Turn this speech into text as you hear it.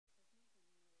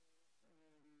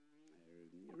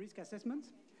risk assessment.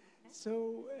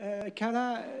 So,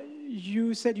 Carla,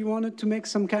 you said you wanted to make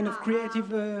some kind of creative...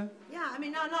 Yeah, I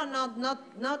mean,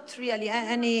 not really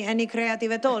any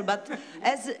creative at all, but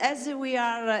as we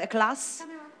are a class,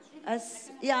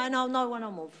 yeah, no, I want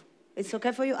to move. It's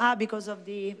okay for you? Because of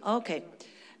the, okay.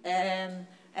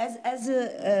 As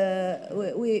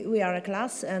we are a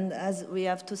class and as we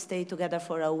have to stay together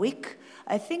for a week,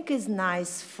 I think it's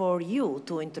nice for you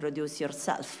to introduce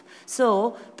yourself.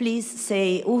 So please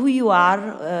say who you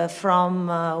are, from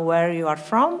where you are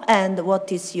from, and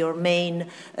what is your main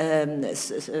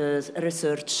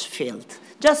research field.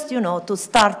 Just, you know, to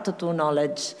start to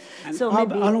knowledge. And so how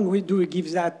maybe... long do we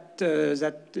give that,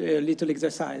 little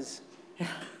exercise?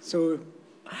 So...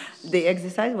 The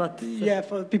exercise, what? Yeah,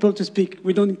 for people to speak.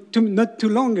 We don't, not too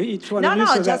long, each one of you.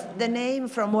 No, so just the name,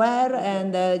 from where,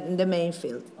 and the main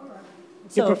field.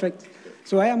 So, perfect.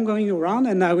 So I am going around,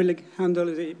 and I will handle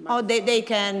the... Oh, they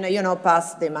can, you know,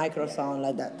 pass the microphone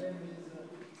like that.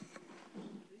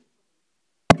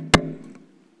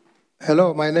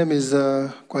 Hello, my name is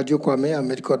Kwadio Kwame. I'm a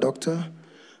medical doctor.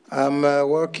 I'm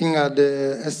working at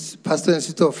the Pasteur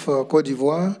Institute of Côte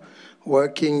d'Ivoire,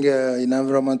 working in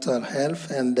environmental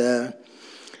health, and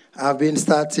I've been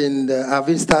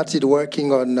started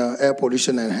working on air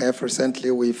pollution and health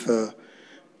recently with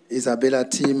Isabella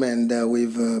team and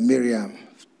with Miriam.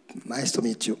 Nice to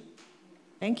meet you.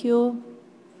 Thank you.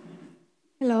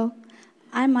 Hello,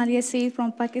 I'm Malia Saeed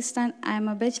from Pakistan. I'm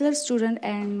a bachelor student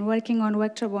and working on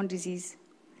vector-borne disease.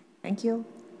 Thank you.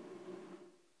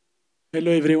 Hello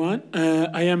everyone,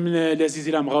 I am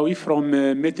Lazio Lamraoui from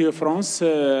Météo France.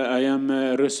 I am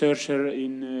a researcher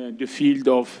in the field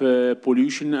of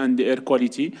pollution and air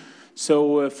quality.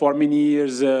 So for many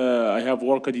years I have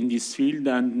worked in this field,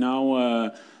 and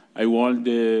now I want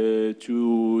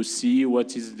to see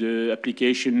what is the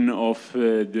application of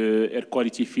the air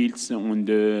quality fields on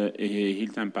the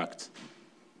health impact.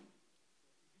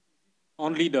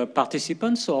 Only the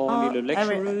participants or only the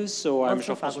lecturers? So I'm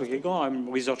Jean-François Guégan, I'm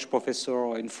research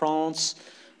professor in France,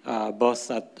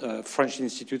 both at French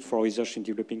Institute for Research in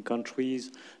Developing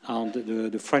Countries and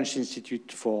the French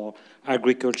Institute for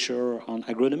Agriculture and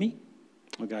Agronomy.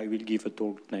 Okay, I will give a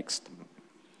talk next.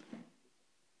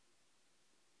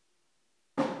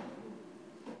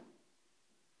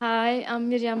 Hi, I'm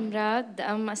Miriam Rad.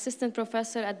 I'm assistant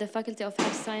professor at the Faculty of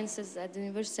Health Sciences at the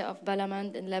University of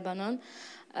Balamand in Lebanon.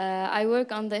 I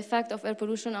work on the effect of air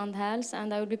pollution on health,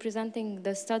 and I will be presenting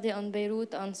the study on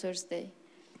Beirut on Thursday.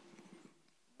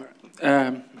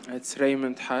 It's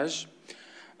Raymond Haj.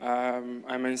 I'm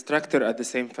an instructor at the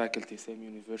same faculty, same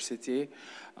university.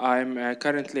 I'm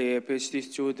currently a PhD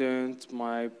student.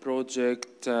 My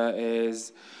project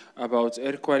is about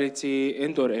air quality,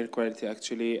 indoor air quality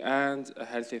actually, and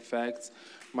health effects.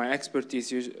 My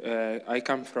expertise, I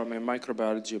come from a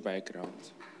microbiology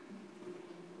background.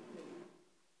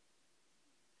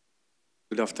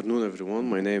 Good afternoon, everyone.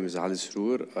 My name is Ali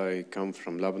Srour. I come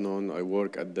from Lebanon. I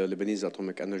work at the Lebanese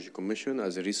Atomic Energy Commission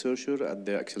as a researcher at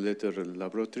the Accelerator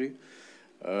Laboratory.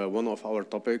 One of our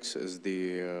topics is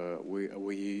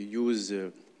we use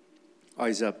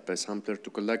IZAP sampler to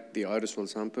collect the aerosol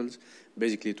samples,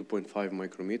 basically 2.5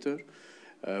 micrometer.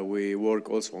 We work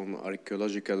also on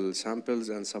archaeological samples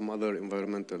and some other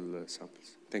environmental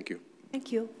samples. Thank you.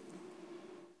 Thank you.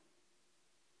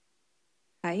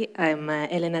 Hi, I'm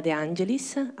Elena De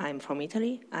Angelis. I'm from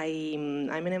Italy. I'm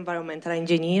an environmental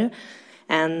engineer,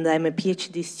 and I'm a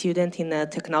PhD student in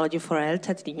technology for health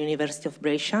at the University of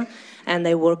Brescia, and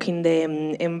I work in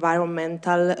the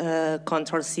environmental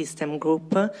control system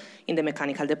group in the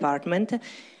mechanical department.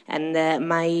 And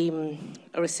my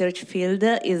research field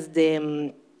is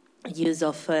the use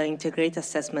of integrated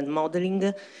assessment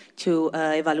modeling to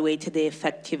evaluate the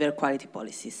effective air quality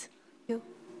policies.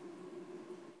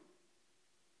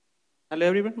 Hello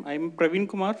everyone, I'm Praveen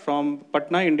Kumar from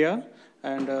Patna, India,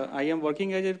 and I am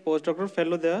working as a postdoctoral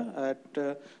fellow there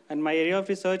and my area of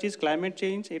research is climate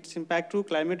change, its impact to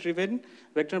climate-driven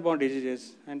vector-borne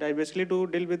diseases. And I basically do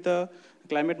deal with the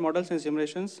climate models and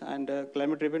simulations and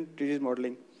climate-driven disease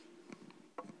modeling.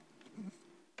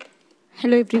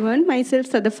 Hello everyone, myself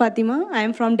Sadaf Fatima. I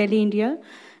am from Delhi, India,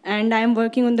 and I am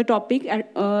working on the topic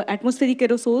atmospheric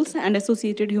aerosols and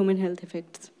associated human health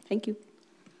effects. Thank you.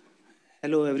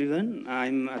 Hello everyone,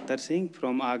 I'm Atar Singh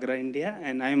from Agra, India,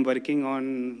 and I'm working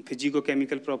on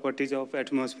physicochemical properties of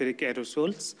atmospheric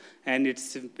aerosols and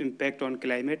its impact on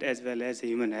climate as well as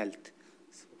human health.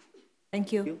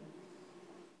 Thank you.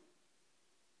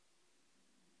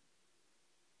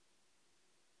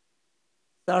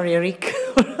 Sorry, Eric.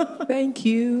 Thank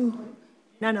you.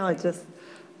 No, just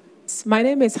My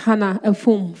name is Hannah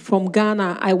Efum from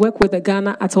Ghana. I work with the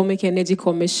Ghana Atomic Energy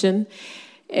Commission,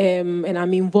 and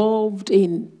I'm involved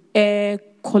in air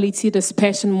quality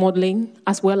dispersion modeling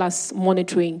as well as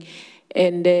monitoring.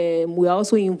 And we're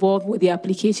also involved with the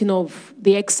application of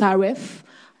the XRF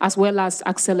as well as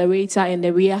accelerator and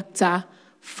the reactor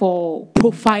for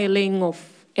profiling of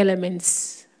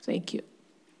elements. Thank you.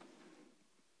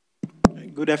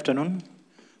 Good afternoon.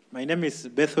 My name is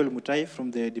Bethel Mutai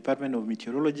from the Department of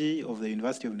Meteorology of the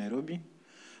University of Nairobi.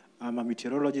 I'm a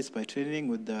meteorologist by training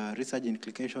with research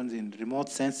implications in remote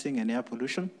sensing and air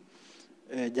pollution.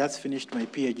 Just finished my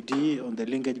PhD on the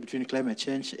linkage between climate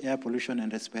change, air pollution,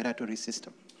 and respiratory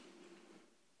system.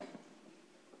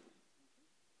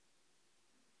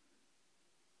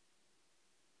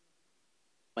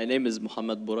 My name is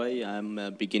Mohammed Bouray.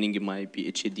 I'm beginning my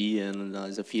PhD in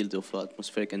the field of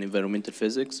atmospheric and environmental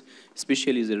physics,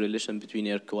 especially the relation between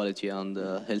air quality and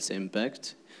health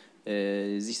impact.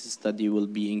 This study will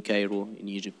be in Cairo, in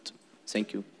Egypt.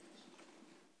 Thank you.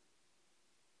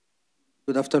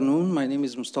 Good afternoon. My name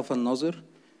is Mustafa Nazir,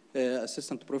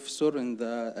 Assistant Professor in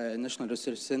the National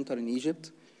Research Center in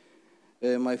Egypt.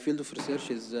 My field of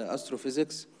research is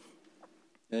astrophysics.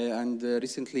 And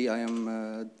recently I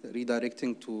am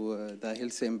redirecting to the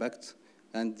health impact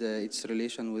and its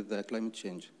relation with climate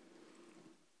change.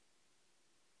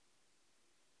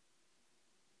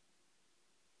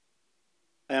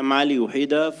 I am Ali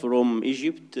Ouhida from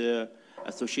Egypt,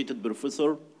 Associated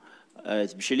Professor,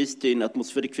 Specialist in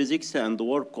Atmospheric Physics, and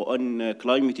work on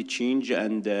climate change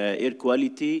and air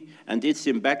quality and its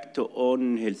impact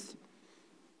on health.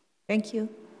 Thank you.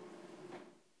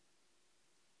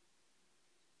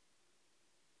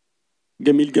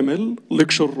 Jamil Gamal,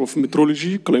 lecturer of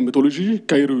meteorology, climatology,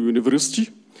 Cairo University.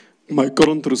 My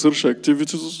current research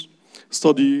activities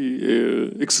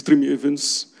study extreme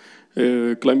events,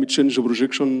 climate change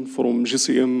projection from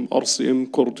GCM,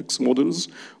 RCM, Cortex models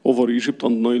over Egypt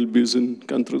and Nile Basin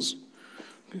countries.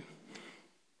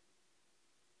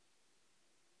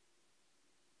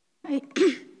 Hi.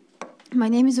 My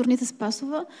name is Urnita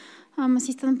Spasova. I'm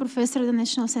Assistant Professor at the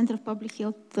National Center of Public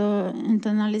Health and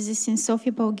Analysis in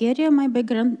Sofia, Bulgaria. My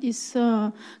background is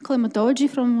climatology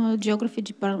from Geography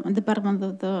Department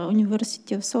of the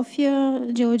University of Sofia,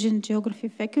 Geology and Geography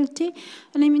faculty,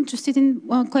 and I'm interested in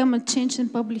climate change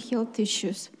and public health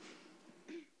issues.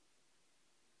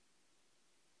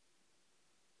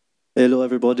 Hello,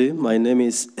 everybody. My name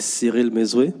is Cyril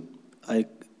Mezwe. I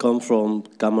come from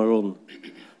Cameroon.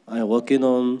 I'm working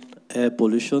on air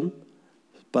pollution,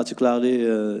 particularly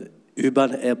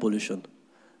urban air pollution.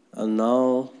 And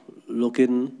now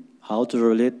looking how to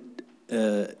relate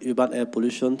urban air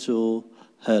pollution to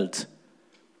health.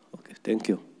 Okay, thank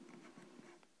you.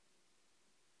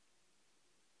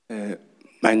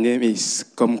 My name is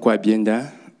Komkwa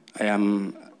Bienda. I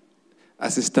am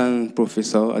assistant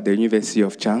professor at the University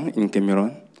of Chang in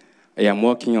Cameroon. I am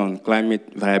working on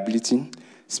climate variability,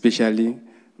 especially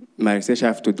my research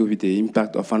has to do with the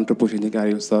impact of anthropogenic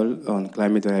aerosol on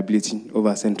climate variability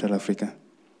over Central Africa.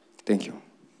 Thank you.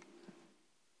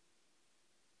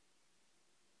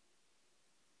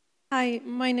 Hi,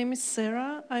 my name is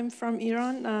Sarah. I'm from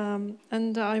Iran,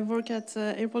 and I work at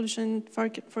the Air Pollution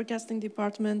Forecasting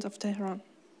Department of Tehran.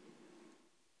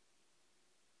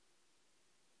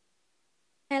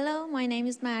 Hello, my name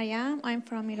is Mariam. I'm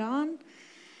from Iran.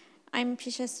 I'm a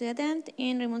PhD student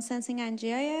in remote sensing and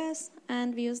GIS,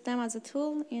 and we use them as a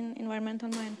tool in environmental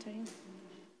monitoring.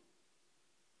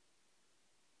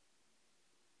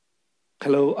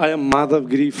 Hello, I am Madhav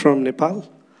Giri from Nepal.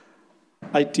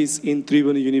 I teach in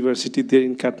Tribhuvan University there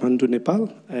in Kathmandu,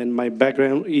 Nepal, and my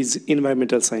background is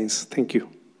environmental science. Thank you.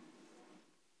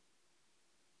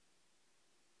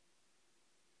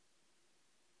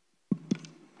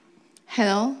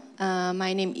 Hello,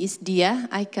 my name is Dia.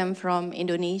 I come from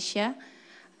Indonesia.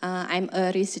 I'm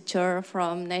a researcher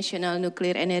from National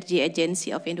Nuclear Energy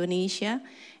Agency of Indonesia,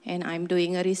 and I'm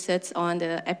doing a research on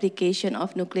the application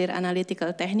of nuclear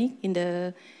analytical technique in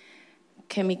the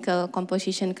chemical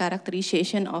composition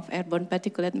characterization of airborne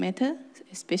particulate matter,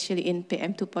 especially in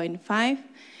PM 2.5.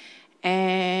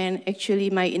 And actually,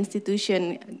 my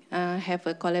institution have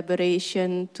a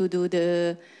collaboration to do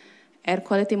the air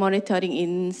quality monitoring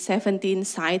in 17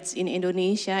 sites in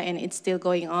Indonesia, and it's still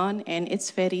going on. And it's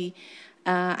very,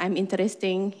 I'm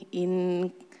interested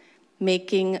in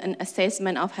making an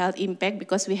assessment of health impact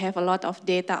because we have a lot of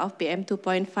data of PM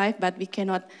 2.5, but we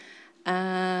cannot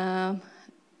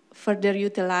further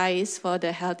utilize for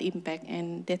the health impact.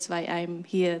 And that's why I'm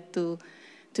here to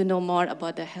know more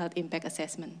about the health impact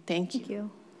assessment. Thank you. Thank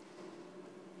you.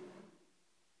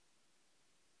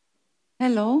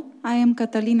 Hello, I am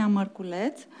Catalina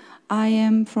Marculet. I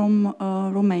am from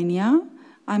Romania.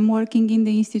 I'm working in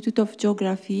the Institute of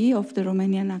Geography of the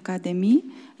Romanian Academy,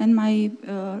 and my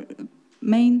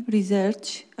main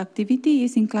research activity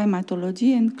is in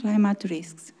climatology and climate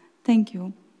risks. Thank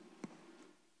you.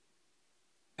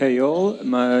 Hey all,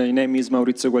 my name is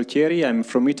Maurizio Gualtieri. I'm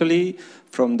from Italy,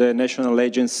 from the National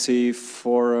Agency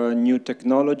for New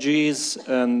Technologies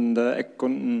and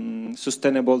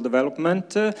Sustainable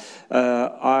Development.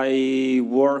 I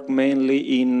work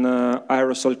mainly in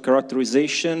aerosol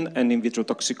characterization and in vitro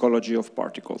toxicology of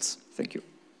particles. Thank you.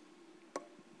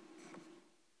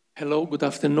 Hello, good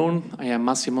afternoon. I am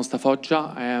Massimo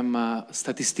Stafoggia. I am a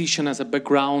statistician as a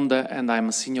background, and I'm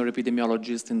a senior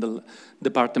epidemiologist in the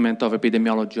Department of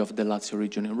Epidemiology of the Lazio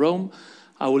region in Rome.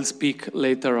 I will speak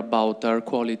later about air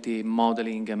quality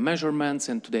modeling and measurements,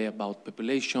 and today about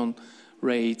population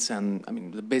rates and,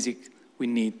 the basic we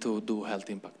need to do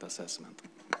health impact assessment.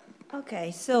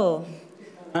 Okay, so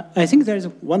I think there is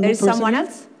one more person. There's someone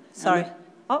else? Sorry.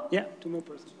 Oh, yeah, two more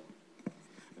persons.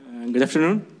 Good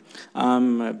afternoon.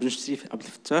 I'm Benchif Abdel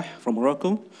Fattah from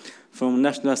Morocco, from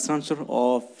National Center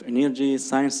of Energy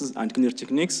Sciences and Nuclear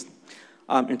Techniques.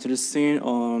 I'm interested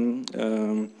on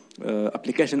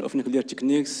application of nuclear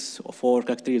techniques for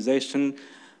characterization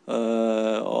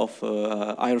of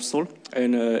aerosol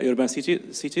in urban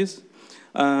cities.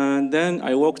 And then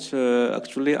I worked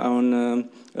actually on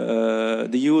the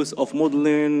use of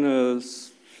modeling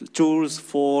tools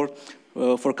for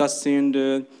forecasting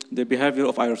the behavior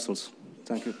of aerosols.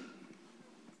 Thank you.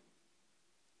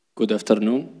 Good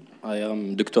afternoon. I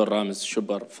am Dr. Ramiz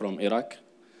Shubar from Iraq.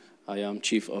 I am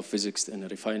Chief of Physics in a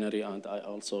refinery, and I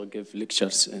also give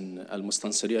lectures in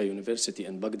Al-Mustansiriya University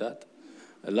in Baghdad.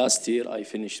 Last year, I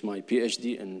finished my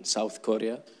PhD in South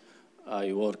Korea.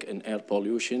 I work in air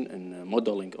pollution and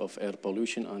modeling of air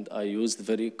pollution, and I used a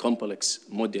very complex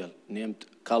model named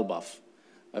CalBAF.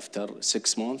 After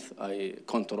 6 months, I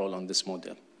control on this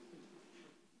model.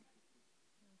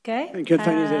 Okay. Thank you,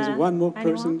 Fanny. There's one more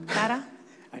person. Clara?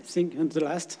 I think, and the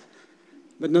last,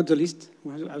 but not the least,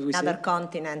 as we say. Another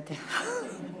continent.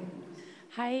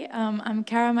 Hi, I'm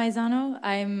Cara Maizano.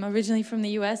 I'm originally from the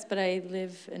US, but I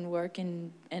live and work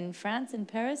in France, in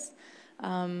Paris,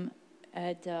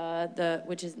 at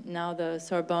which is now the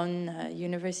Sorbonne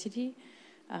University.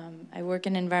 I work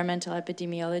in environmental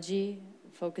epidemiology,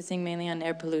 focusing mainly on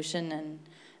air pollution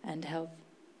and health.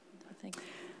 Thanks.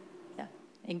 Yeah,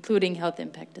 including health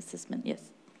impact assessment,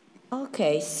 yes.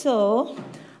 Okay, so,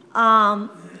 I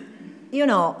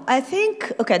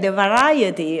think, the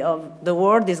variety of the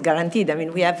world is guaranteed.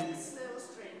 We have,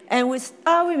 and we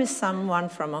missed someone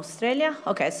from Australia.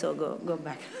 Okay, so go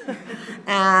back.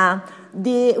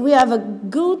 We have a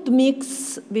good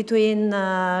mix between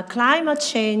climate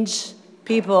change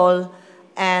people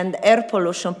and air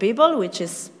pollution people, which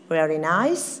is very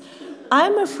nice.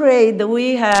 I'm afraid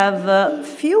we have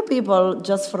few people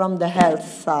just from the health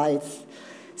side.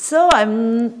 So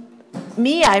I'm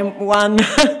one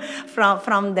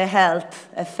from the health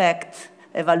effect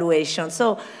evaluation.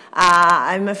 So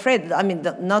I'm afraid,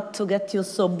 not to get you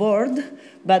so bored,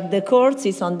 but the course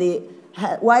is on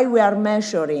why we are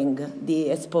measuring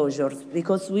the exposures,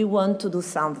 because we want to do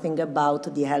something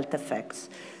about the health effects.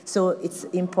 So it's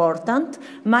important.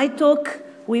 My talk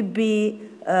will be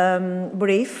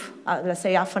brief, let's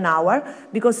say half an hour,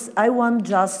 because I want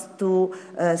just to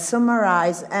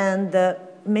summarize and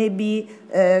maybe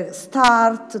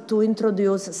start to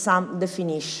introduce some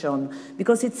definition,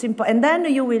 because it's important. And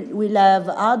then you will have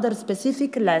other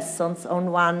specific lessons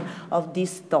on one of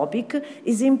this topic.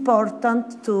 It's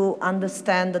important to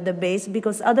understand the base,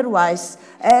 because otherwise,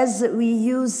 as we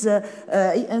use,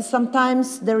 and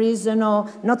sometimes there is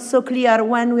not so clear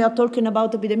when we are talking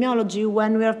about epidemiology,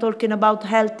 when we are talking about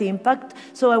health impact.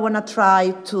 So I want to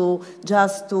try to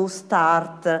just to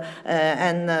start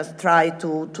and try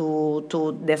to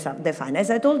define. As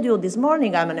I told you this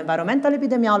morning, I'm an environmental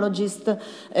epidemiologist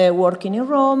working in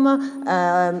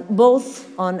Rome,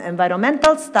 both on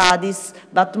environmental studies,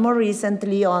 but more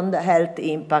recently on the health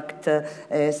impact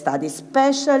studies,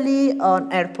 especially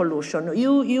on air pollution.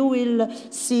 You will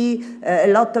see a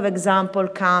lot of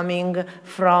examples coming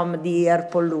from the air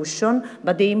pollution,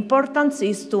 but the importance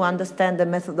is to understand the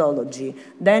methodology.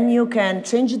 Then you can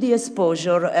change the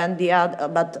exposure, and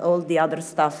but all the other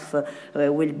stuff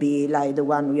will be like the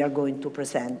one we are going to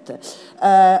present.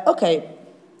 Okay,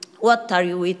 what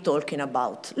are we talking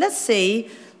about? Let's say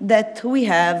that we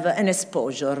have an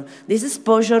exposure. This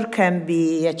exposure can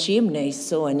be a chimney,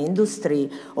 so an industry,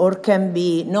 or can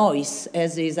be noise,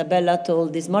 as Isabella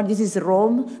told this morning. This is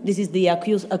Rome. This is the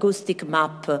acoustic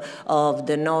map of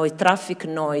the noise, traffic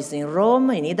noise in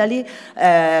Rome, in Italy.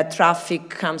 Traffic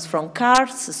comes from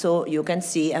cars, so you can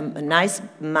see a nice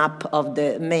map of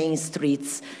the main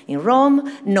streets in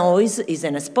Rome. Noise is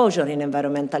an exposure in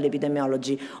environmental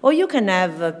epidemiology. Or you can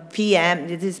have PM,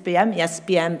 this is PM, yes,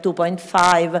 PM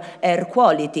 2.5, air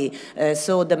quality,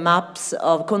 so the maps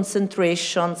of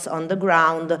concentrations on the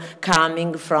ground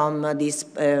coming from this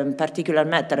particular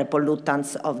matter,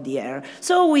 pollutants of the air.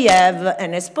 So we have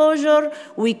an exposure,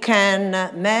 we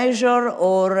can measure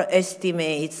or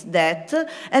estimate that,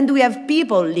 and we have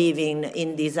people living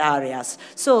in these areas.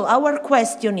 So our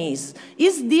question is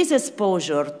this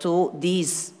exposure to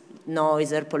these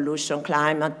noise, air pollution,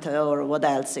 climate, or what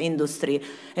else, industry,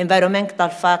 environmental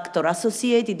factor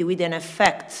associated with an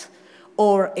effect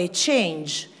or a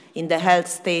change in the health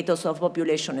status of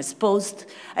population exposed?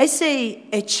 I say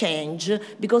a change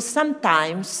because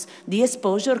sometimes the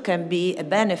exposure can be a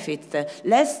benefit.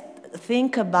 Let's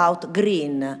think about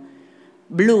green,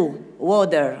 blue,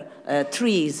 water,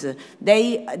 trees.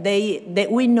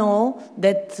 We know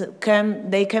that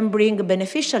they can bring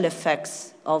beneficial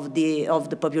effects of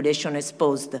the population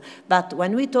exposed. But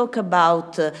when we talk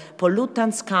about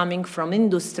pollutants coming from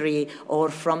industry or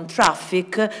from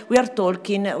traffic, we are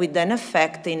talking with an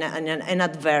effect, an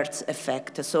adverse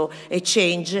effect. So a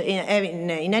change,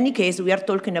 in any case, we are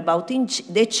talking about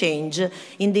the change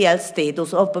in the health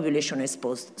status of population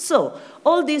exposed. So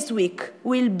all this week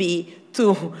will be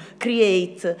to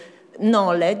create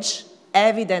knowledge,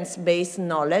 evidence-based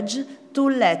knowledge, to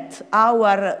let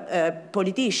our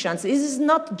politicians, this is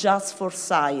not just for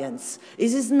science,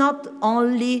 this is not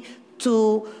only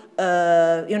to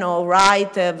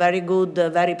write a very good,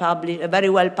 very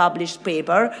well published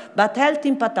paper, but health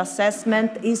impact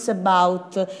assessment is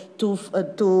about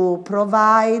to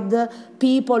provide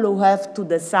people who have to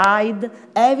decide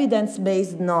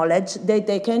evidence-based knowledge that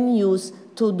they can use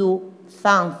to do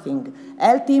something.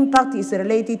 Health impact is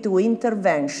related to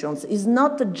interventions. It's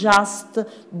not just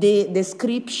the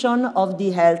description of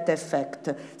the health effect.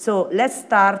 So let's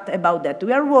start about that.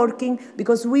 We are working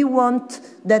because we want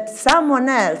that someone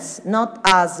else, not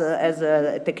us as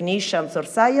technicians or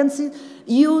scientists,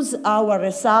 use our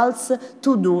results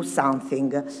to do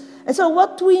something. And so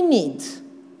what we need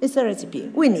is a recipe.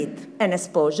 We need an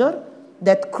exposure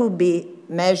that could be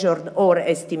measured or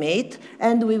estimate,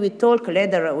 and we will talk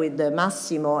later with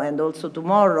Massimo and also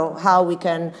tomorrow how we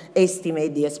can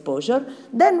estimate the exposure.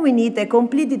 Then we need a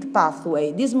completed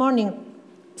pathway. This morning,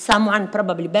 someone,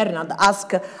 probably Bernard,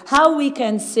 asked how we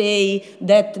can say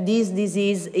that this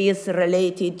disease is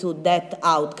related to that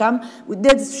outcome.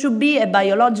 There should be a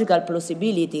biological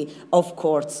plausibility, of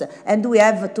course, and we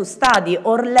have to study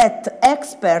or let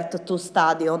experts to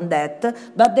study on that,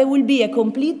 but there will be a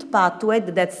complete pathway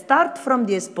that starts from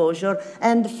the exposure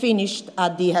and finished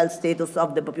at the health status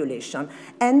of the population.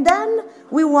 And then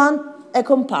we want a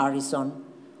comparison.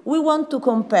 We want to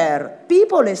compare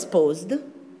people exposed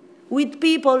with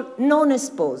people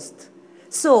non-exposed.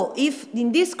 So if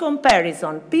in this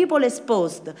comparison, people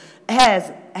exposed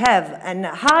have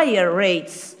higher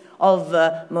rates of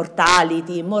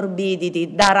mortality, morbidity,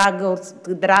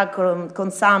 drug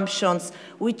consumptions,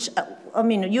 which, I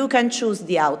mean, you can choose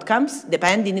the outcomes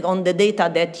depending on the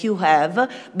data that you have,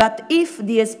 but if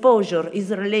the exposure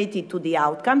is related to the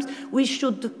outcomes, we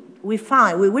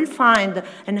will find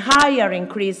a higher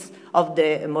increase of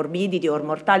the morbidity or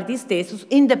mortality status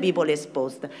in the people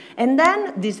exposed. And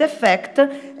then this effect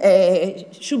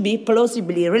should be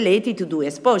plausibly related to the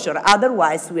exposure.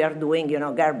 Otherwise, we are doing,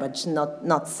 garbage,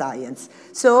 not science.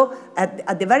 So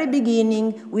at the very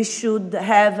beginning, we should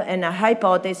have a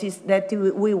hypothesis that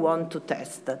we want to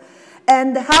test.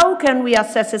 And how can we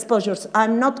assess exposures?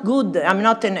 I'm not good. I'm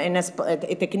not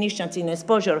a technician in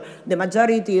exposure. The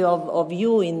majority of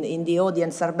you in the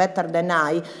audience are better than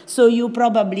I. So you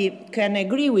probably can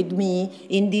agree with me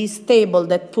in this table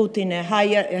that put in a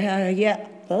higher,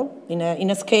 in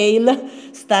a scale,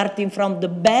 starting from the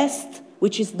best,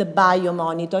 which is the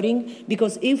biomonitoring.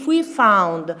 Because if we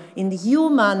found in the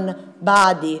human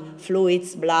body,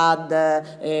 fluids, blood,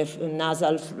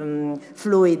 nasal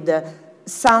fluid,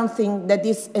 something that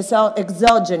is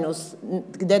exogenous,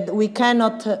 that we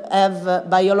cannot have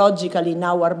biologically in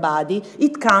our body.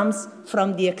 It comes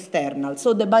from the external.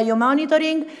 So the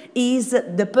biomonitoring is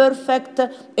the perfect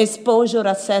exposure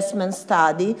assessment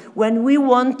study when we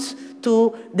want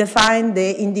to define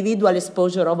the individual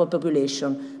exposure of a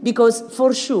population. Because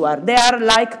for sure, they are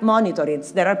like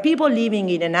monitorings. There are people living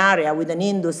in an area with an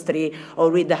industry or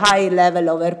with a high level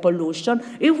of air pollution.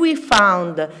 If we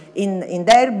found in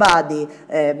their body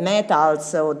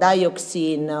metals or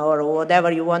dioxin or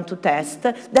whatever you want to test,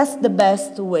 that's the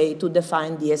best way to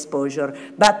define the exposure.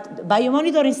 But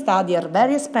biomonitoring studies are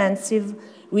very expensive.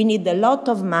 We need a lot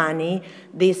of money.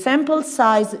 The sample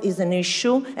size is an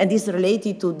issue and is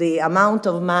related to the amount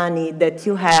of money that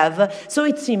you have. So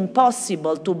it's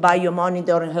impossible to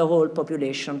biomonitor a whole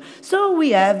population. So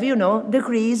we have, you know,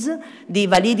 decrease the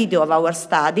validity of our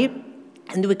study.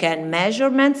 And we can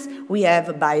measurements. We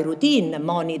have by routine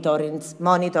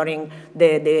monitoring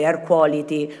the air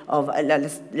quality of,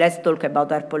 let's talk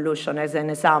about air pollution as an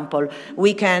example.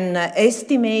 We can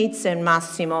estimate, and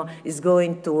Massimo is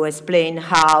going to explain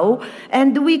how,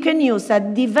 and we can use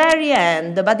at the very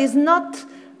end, but it's not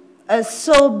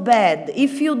so bad.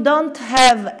 If you don't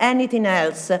have anything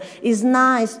else, it's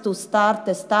nice to start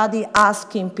a study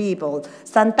asking people.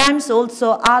 Sometimes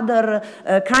also other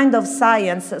kind of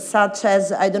science, such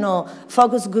as, I don't know,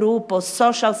 focus group or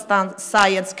social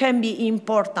science can be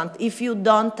important if you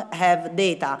don't have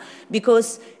data.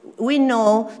 Because we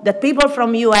know that people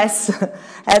from US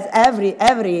has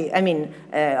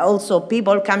also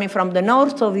people coming from the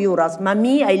north of Europe. But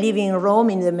me, I live in Rome,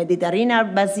 in the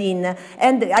Mediterranean basin,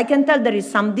 and I can tell there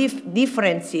is some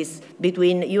differences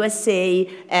between USA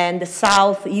and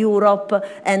South Europe,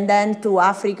 and then to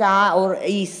Africa or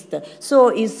East. So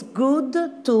it's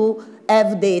good to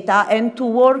have data and to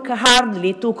work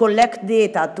hardly to collect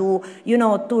data, to, you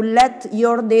know, to let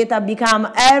your data become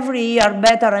every year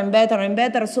better and better and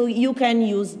better, so you can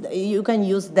use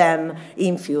them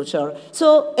in future.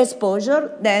 So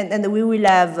exposure, and we will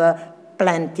have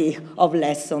plenty of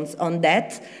lessons on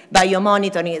that.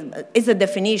 Biomonitoring is a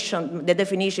definition. The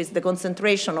definition is the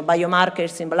concentration of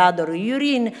biomarkers in blood or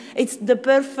urine. It's the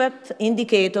perfect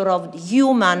indicator of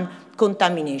human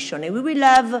contamination. And we will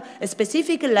have a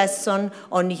specific lesson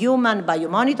on human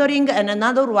biomonitoring and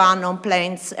another one on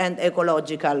plants and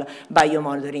ecological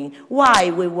biomonitoring.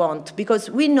 Why we want? Because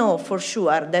we know for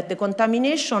sure that the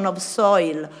contamination of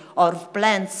soil, of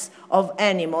plants, of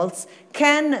animals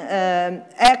can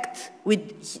act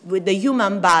with the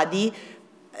human body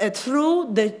through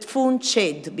the food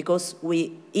chain, because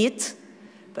we eat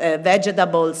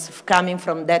vegetables coming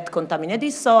from that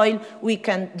contaminated soil, we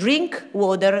can drink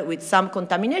water with some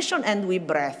contamination, and we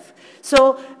breathe.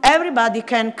 So everybody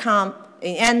can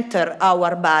enter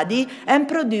our body and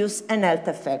produce an health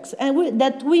effects, and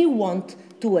that we want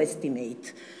to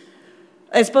estimate.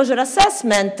 Exposure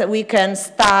assessment, we can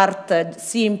start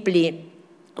simply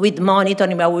with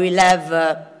monitoring, but we will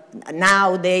have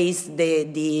nowadays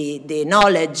the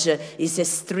knowledge is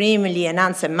extremely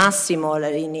enhanced. Massimo,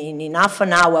 in half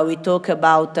an hour we talk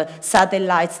about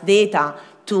satellites data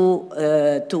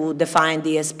to define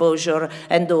the exposure,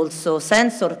 and also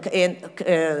sensor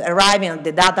arriving at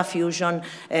the data fusion,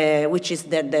 which is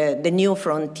the new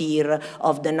frontier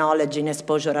of the knowledge in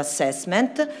exposure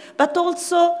assessment, but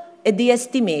also the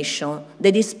estimation,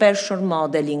 the dispersion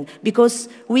modeling, because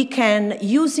we can,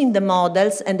 using the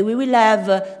models, and we will have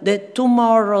the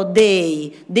tomorrow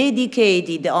day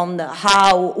dedicated on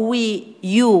how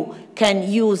you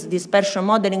can use dispersion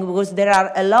modeling, because there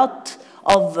are a lot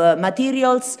of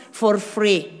materials for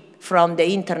free from the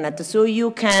internet. So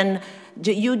you can,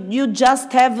 you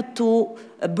just have to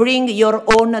bring your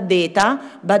own data,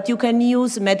 but you can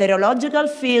use meteorological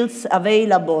fields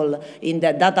available in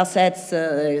the data sets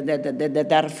that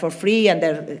are for free, and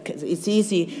it's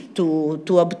easy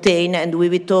to obtain, and we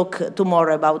will talk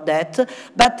tomorrow about that.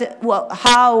 But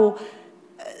how,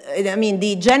 I mean,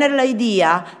 the general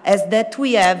idea is that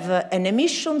we have an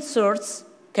emission source,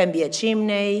 can be a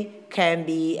chimney, can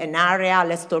be an area,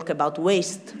 let's talk about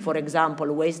waste, for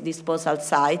example, waste disposal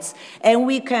sites, and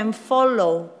we can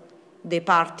follow the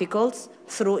particles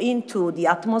through into the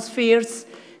atmospheres.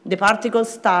 The particle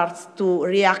starts to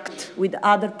react with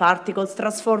other particles,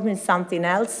 transforming something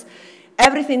else.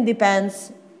 Everything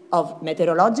depends of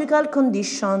meteorological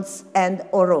conditions and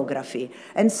orography.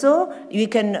 And so we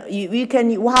can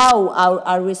how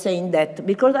are we saying that?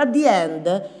 Because at the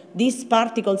end, these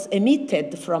particles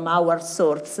emitted from our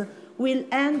source will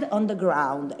end on the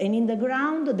ground, and in the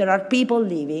ground there are people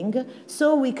living,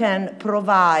 so we can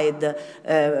provide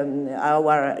in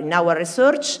our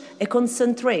research a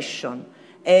concentration,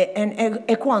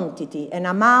 a quantity, an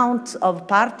amount of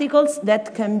particles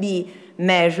that can be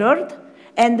measured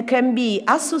and can be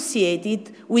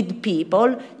associated with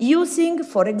people using,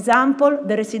 for example,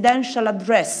 the residential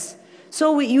address.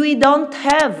 So we don't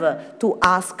have to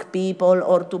ask people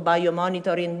or to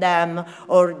biomonitoring them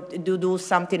or to do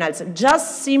something else.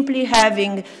 Just simply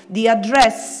having the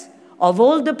address of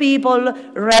all the people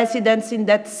residents in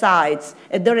that sites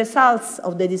and the results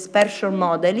of the dispersion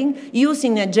modeling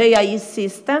using a GIS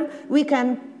system, we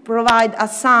can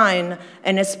assign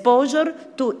an exposure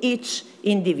to each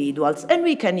individuals. And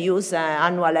we can use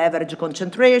annual average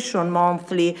concentration,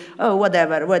 monthly,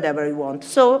 whatever we want.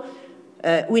 So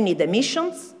we need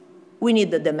emissions, we need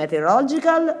the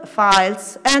meteorological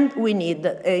files, and we need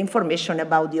information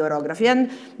about the orography.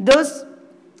 And those,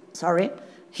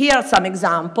 here are some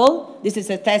examples. This is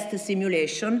a test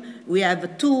simulation. We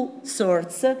have two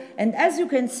sorts. And as you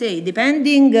can see,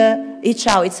 depending each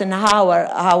hour, it's an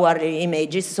hour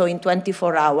images, so in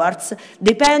 24 hours,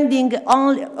 depending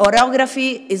on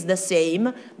orography is the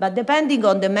same, but depending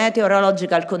on the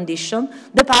meteorological condition,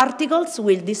 the particles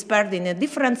will disperse in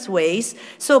different ways,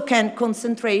 so can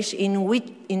concentrate in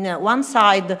one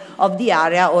side of the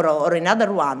area or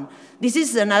another one. This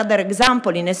is another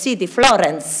example in a city,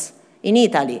 Florence, in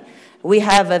Italy. We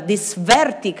have this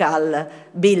vertical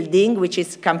building, which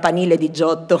is Campanile di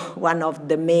Giotto, one of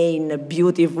the main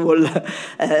beautiful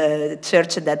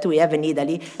church that we have in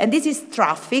Italy. And this is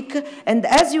traffic. And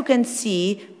as you can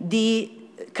see, the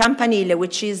Campanile,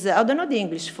 which is, I don't know the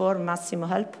English for, Massimo,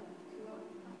 help?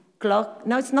 Clock?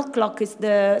 No, it's not clock. It's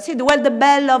well, the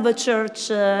bell of a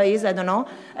church is, I don't know.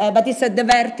 But it's the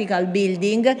vertical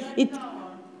building.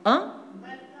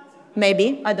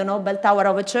 Maybe, I don't know, bell tower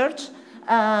of a church.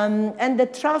 And the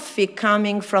traffic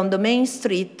coming from the main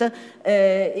street, the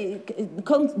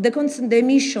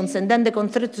emissions and then the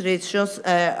concentrations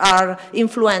are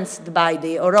influenced by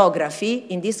the orography,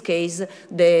 in this case,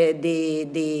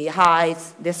 the height,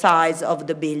 the size of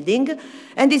the building.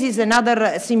 And this is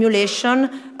another simulation,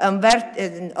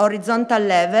 horizontal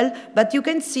level, but you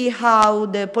can see how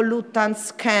the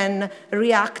pollutants can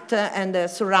react and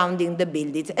surrounding the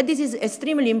buildings. And this is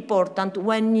extremely important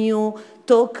when you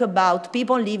talk about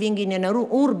people living in an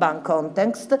urban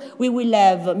context. We will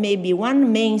have maybe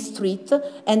one main street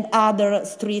and other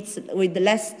streets with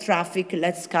less traffic,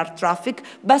 less car traffic,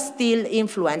 but still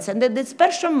influence. And the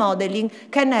dispersion modeling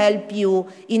can help you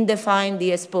in define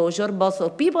the exposure, both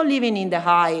of people living in the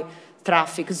high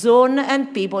traffic zone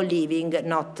and people living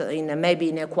not in maybe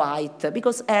in a quiet,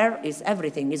 because air is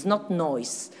everything, it's not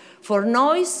noise. For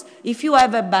noise, if you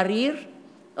have a barrier,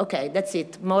 okay, that's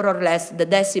it, more or less the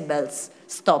decibels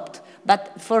stopped.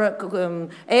 But for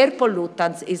air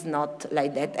pollutants is not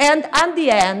like that. And at the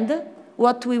end,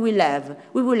 what we will have?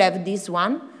 We will have this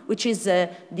one, which is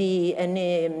the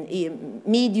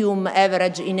medium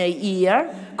average in a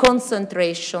year,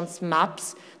 concentrations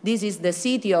maps. This is the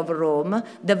city of Rome.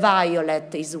 The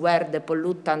violet is where the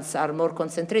pollutants are more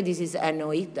concentrated. This is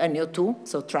NO2,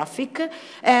 so traffic.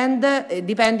 And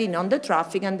depending on the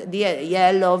traffic, and the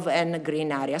yellow and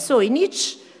green area. So in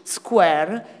each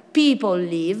square, people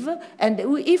live. And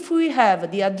if we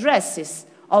have the addresses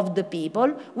of the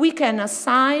people, we can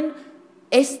assign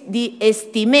the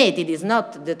estimated, is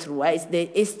not the true, it's the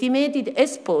estimated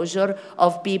exposure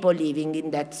of people living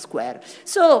in that square.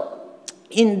 So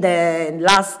in the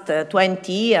last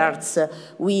 20 years,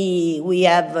 we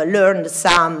have learned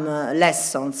some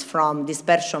lessons from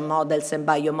dispersion models and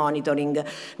biomonitoring,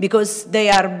 because they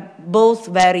are both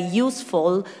very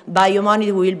useful.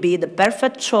 Biomonitoring will be the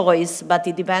perfect choice, but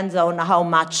it depends on how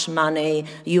much money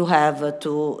you have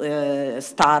to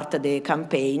start the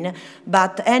campaign.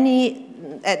 But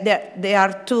there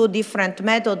are two different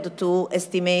methods to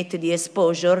estimate the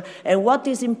exposure, and what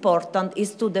is important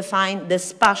is to define the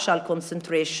spatial concentration.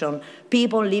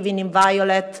 People living in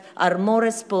violet are more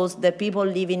exposed than people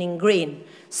living in green.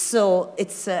 So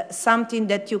it's something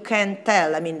that you can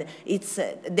tell. I mean,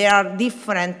 they are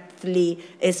differently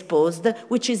exposed,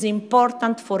 which is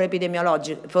important for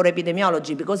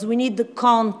epidemiology, because we need the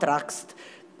contrast,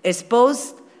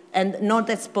 exposed and not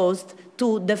exposed,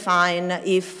 to define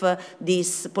if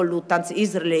these pollutants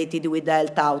is related with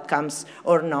health outcomes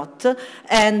or not.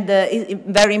 And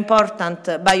very important,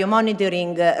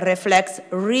 biomonitoring reflects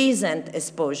recent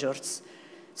exposures.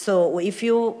 So if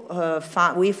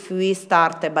we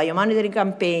start a biomonitoring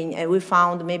campaign and we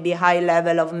found maybe a high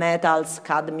level of metals,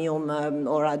 cadmium,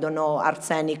 or I don't know,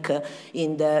 arsenic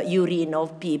in the urine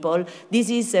of people, this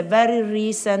is a very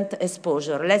recent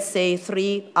exposure, let's say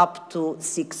 3 up to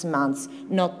 6 months,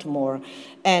 not more.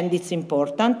 And it's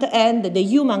important. And the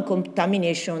human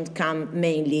contamination come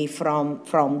mainly from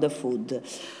the food.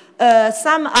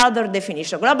 Some other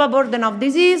definition. Global burden of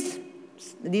disease.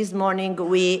 This morning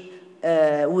we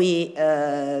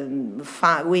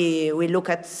look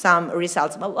at some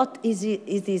results, but what is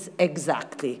it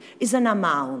exactly? It's an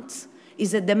amount.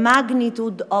 Is it the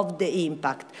magnitude of the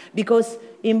impact? Because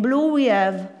in blue we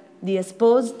have the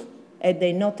exposed and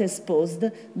the not exposed,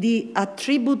 the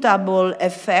attributable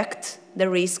effect, the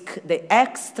risk, the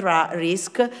extra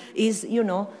risk is, you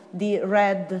know, the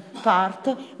red part,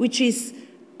 which is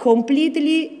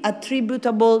completely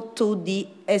attributable to the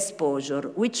exposure,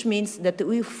 which means that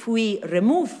if we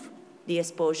remove the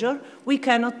exposure, we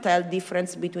cannot tell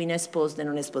difference between exposed and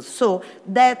unexposed. So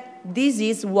that this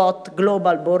is what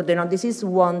global burden of disease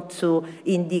want to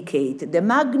indicate, the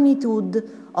magnitude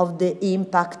of the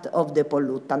impact of the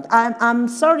pollutant. I'm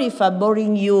sorry if I'm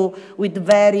boring you with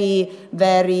very,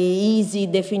 very easy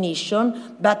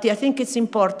definition, but I think it's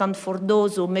important for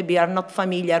those who maybe are not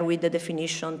familiar with the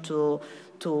definition to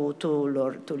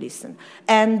listen.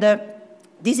 And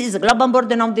this is a global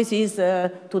burden of disease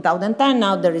 2010.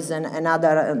 Now there is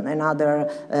another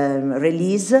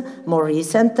release, more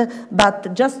recent.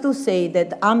 But just to say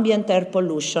that ambient air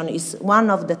pollution is one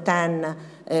of the 10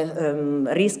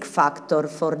 risk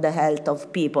factors for the health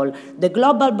of people. The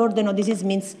global burden of disease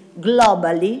means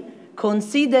globally,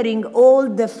 considering all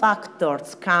the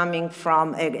factors coming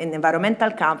from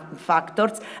environmental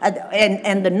factors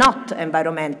and not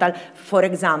environmental. For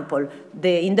example,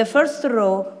 in the first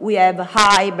row, we have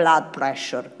high blood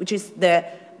pressure, which is the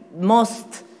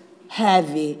most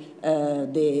heavy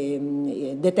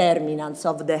determinants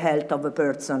of the health of a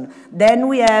person. Then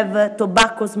we have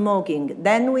tobacco smoking.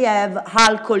 Then we have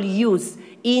alcohol use.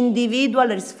 Individual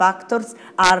risk factors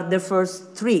are the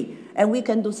first 3. And we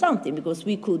can do something because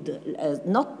we could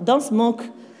don't smoke,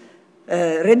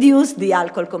 reduce the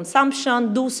alcohol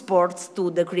consumption, do sports to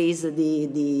decrease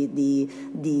the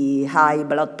high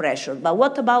blood pressure. But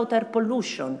what about air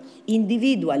pollution?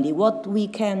 Individually, what we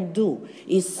can do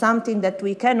is something that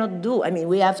we cannot do. I mean,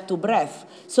 we have to breathe.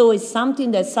 So it's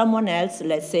something that someone else,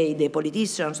 let's say the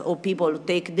politicians or people who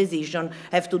take decisions,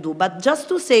 have to do. But just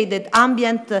to say that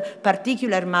ambient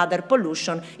particulate matter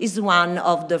pollution is one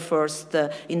of the first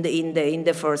in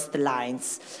the first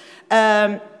lines.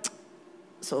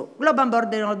 So global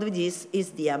burden of disease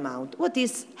is the amount. What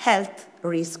is health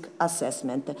risk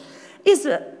assessment? It's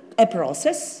a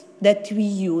process that we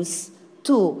use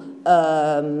to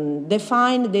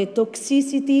define the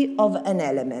toxicity of an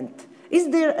element. Is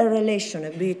there a relation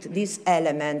between this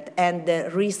element and the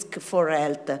risk for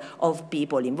health of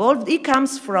people involved? It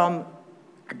comes from,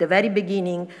 at the very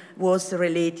beginning, was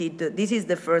related, this is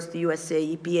the first USA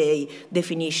EPA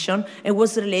definition, and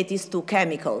was related to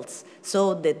chemicals.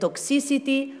 So the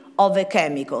toxicity of the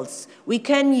chemicals. We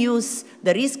can use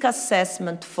the risk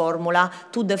assessment formula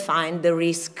to define the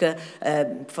risk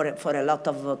for a lot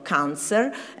of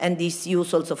cancer, and this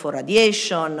used also for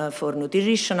radiation, for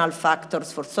nutritional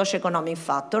factors, for socioeconomic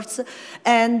factors,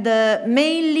 and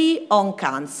mainly on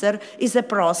cancer is a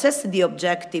process. The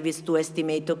objective is to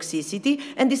estimate toxicity,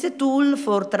 and is a tool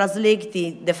for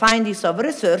translating the findings of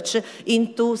research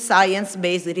into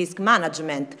science-based risk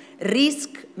management.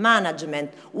 Risk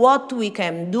management, what we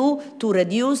can do to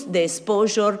reduce the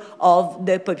exposure of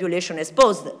the population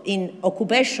exposed. In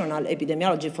occupational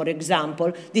epidemiology, for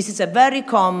example, this is a very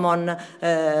common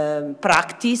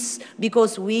practice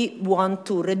because we want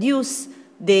to reduce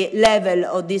the level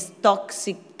of this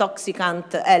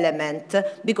toxicant element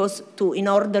because in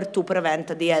order to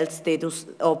prevent the health status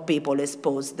of people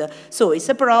exposed. So it's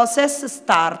a process,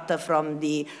 start from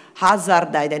the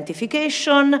hazard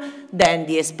identification, then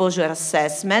the exposure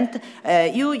assessment.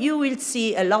 You will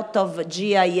see a lot of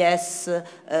GIS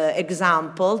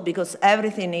examples because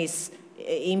everything is,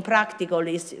 in practical,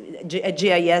 is a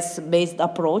GIS-based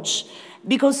approach.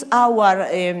 Because our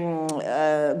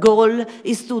goal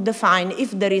is to define if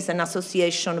there is an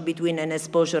association between an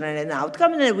exposure and an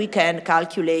outcome, and then we can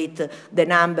calculate the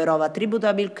number of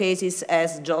attributable cases,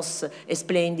 as Joss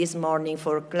explained this morning,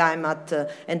 for climate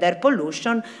and air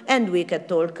pollution, and we can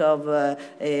talk of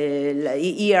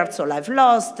years of life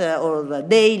lost, or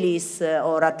dailies,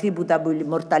 or attributable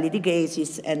mortality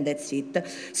cases, and that's it.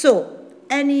 So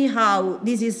anyhow,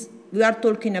 this is we are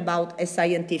talking about a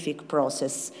scientific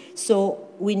process. So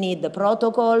we need the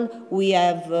protocol. We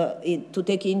have to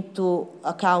take into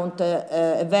account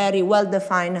a very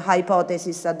well-defined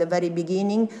hypothesis at the very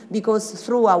beginning, because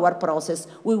through our process,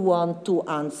 we want to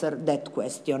answer that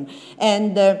question.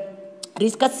 And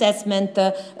risk assessment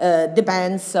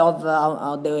depends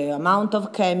on the amount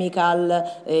of chemical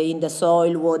in the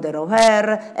soil, water, or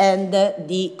air, and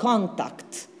the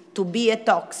contact. To be a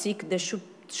toxic, there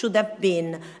should have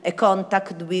been a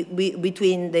contact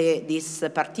between this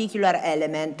particular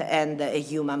element and a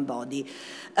human body.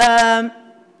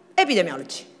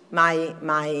 Epidemiology,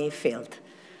 my field.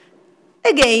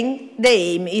 Again, the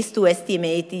aim is to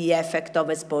estimate the effect of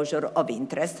exposure of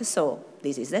interest. So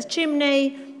this is a chimney,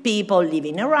 people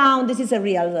living around. This is a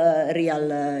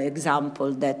real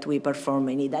example that we perform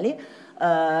in Italy.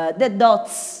 The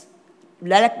dots,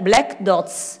 black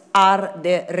dots, are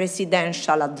the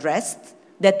residential address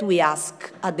that we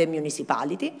ask at the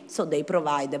municipality. So they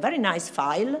provide a very nice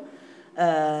file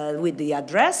with the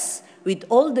address, with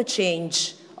all the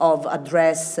change of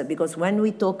address, because when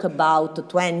we talk about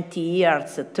 20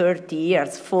 years, 30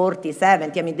 years, 40,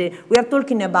 70, I mean, we are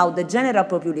talking about the general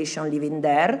population living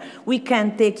there. We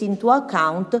can take into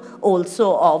account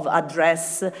also of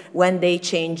address when they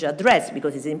change address,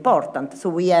 because it's important. So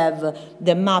we have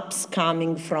the maps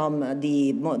coming from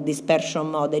the dispersion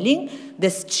modeling.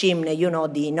 This chimney, you know,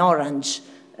 in orange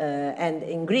and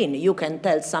in green, you can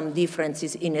tell some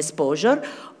differences in exposure.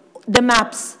 The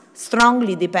maps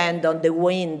strongly depend on the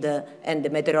wind and the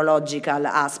meteorological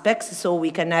aspects. So we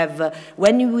can have,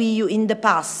 when we, in the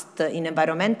past, in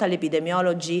environmental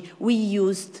epidemiology, we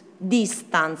used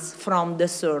distance from the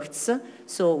source.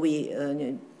 So we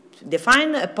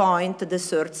define a point, the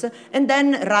source, and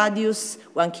then radius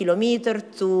 1 kilometer,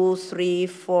 2, 3,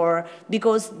 4,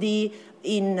 because the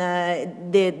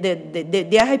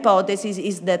hypothesis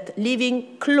is that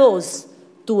living close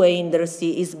to an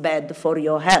industry is bad for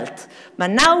your health. But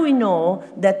now we know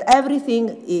that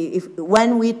everything,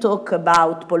 when we talk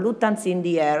about pollutants in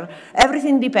the air,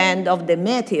 everything depends on the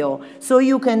meteo. So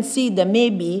you can see that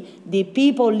maybe the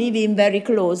people living very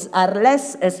close are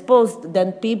less exposed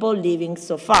than people living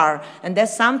so far. And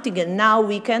that's something that now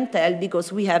we can tell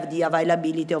because we have the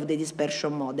availability of the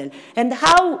dispersion model. And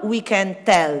how we can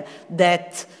tell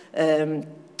that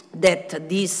that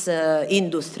this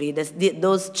industry,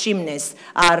 those chimneys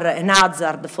are an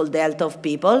hazard for the health of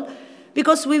people,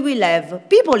 because we will have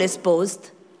people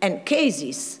exposed and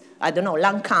cases, I don't know,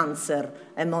 lung cancer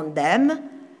among them,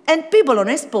 and people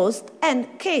unexposed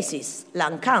and cases,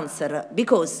 lung cancer,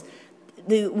 because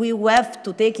we have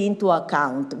to take into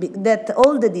account that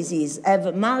all the diseases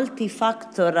have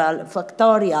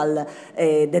multifactorial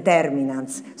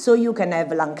determinants. So you can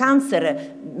have lung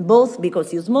cancer both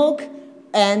because you smoke,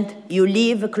 and you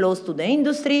live close to the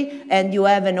industry, and you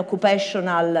have an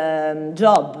occupational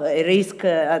job, a risk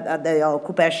at the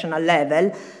occupational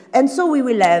level. And so we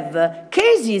will have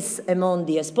cases among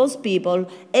the exposed people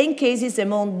and cases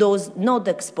among those not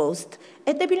exposed.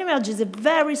 And the epidemiology is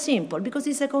very simple because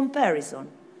it's a comparison.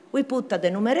 We put at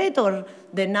the numerator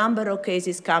the number of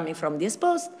cases coming from the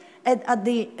exposed, and at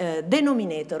the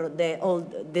denominator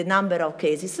the number of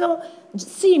cases. So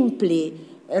simply,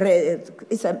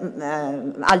 it's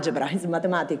algebra, it's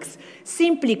mathematics.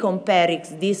 Simply comparing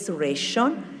this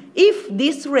ratio. If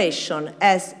this ratio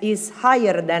is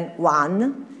higher than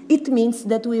 1, it means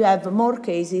that we have more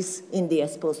cases in the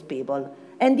exposed people.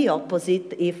 And the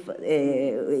opposite if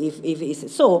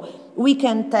it's so. We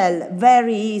can tell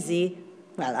very easy.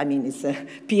 Well, I mean, it's a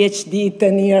PhD,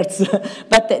 10 years,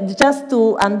 but just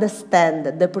to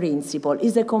understand the principle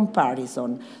is a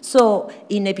comparison. So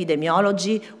in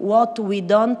epidemiology, what we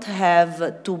don't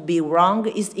have to be wrong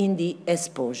is in the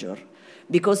exposure.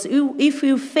 Because if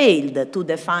you failed to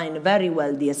define very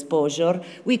well the exposure,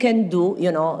 we can do,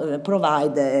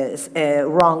 provide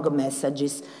wrong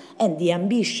messages. And the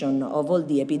ambition of all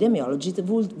the epidemiologists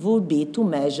would be to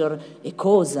measure a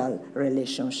causal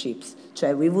relationships.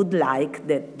 So we would like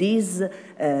that these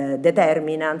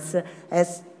determinants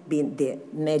has been the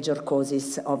major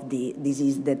causes of the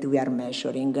disease that we are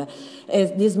measuring.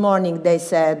 This morning they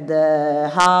said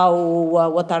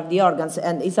what are the organs,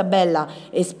 and Isabella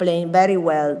explained very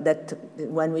well that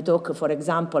when we talk, for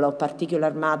example, of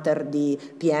particular matter, the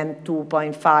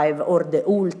PM2.5 or the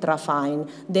ultrafine,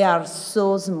 they are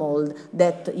so small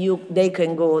that they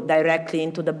can go directly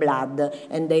into the blood,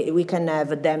 and we can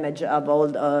have damage of all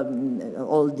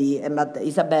the. But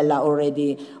Isabella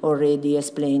already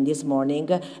explained this morning.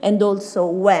 And also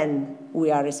when we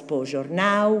are exposure.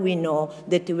 Now we know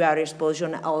that we are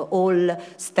exposure at all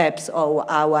steps of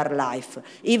our life.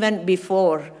 Even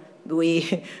before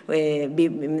be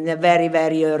in a very,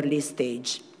 very early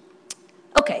stage.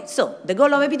 Okay, so the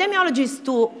goal of epidemiology is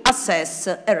to assess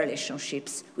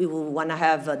relationships. We want to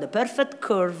have the perfect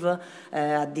curve,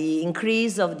 the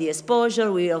increase of the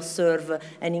exposure. We observe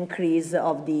an increase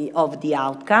of the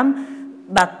outcome.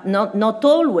 But not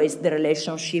always the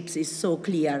relationships is so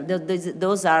clear.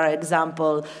 Those are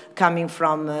examples coming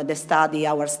from the study,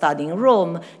 our study in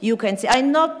Rome. You can see,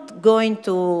 I'm not going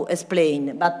to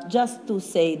explain, but just to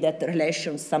say that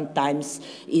relations sometimes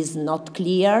is not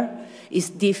clear, is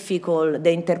difficult,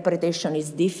 the interpretation is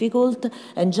difficult,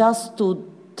 and just to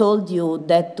told you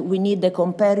that we need a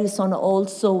comparison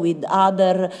also with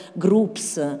other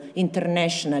groups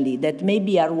internationally that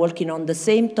maybe are working on the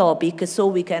same topic, so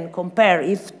we can compare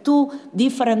if two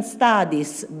different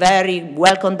studies, very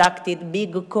well conducted,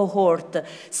 big cohort,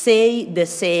 say the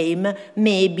same,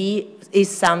 maybe is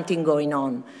something going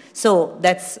on. So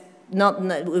that's not,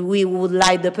 we would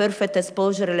like the perfect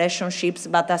exposure relationships,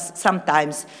 but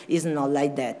sometimes it's not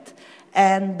like that.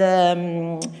 And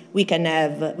we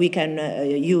can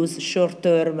use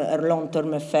short-term or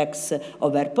long-term effects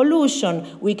of air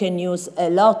pollution. We can use a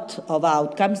lot of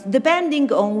outcomes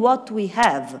depending on what we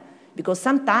have. Because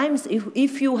sometimes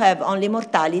if you have only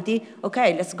mortality,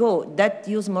 okay, let's go, that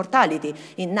use mortality.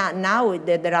 Now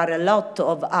there are a lot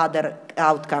of other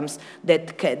outcomes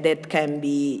that can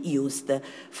be used.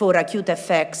 For acute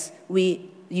effects,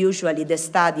 usually the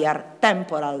study are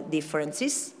temporal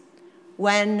differences.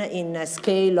 When in a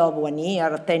scale of 1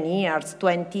 year, 10 years,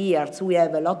 20 years, we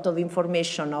have a lot of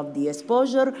information of the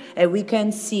exposure, and we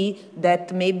can see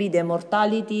that maybe the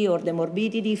mortality or the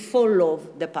morbidity follow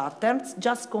the patterns,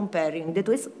 just comparing. That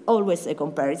is always a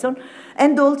comparison.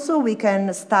 And also we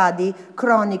can study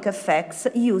chronic effects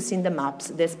using the maps,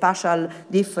 the spatial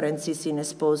differences in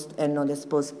exposed and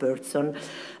non-exposed person.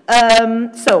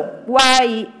 So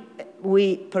why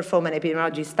we perform an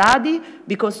epidemiology study?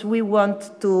 Because we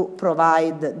want to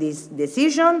provide this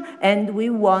decision, and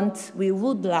we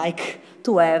would like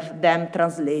to have them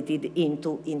translated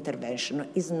into intervention.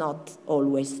 It's not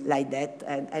always like that,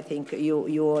 and I think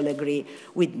you all agree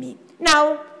with me.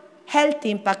 Now, health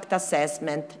impact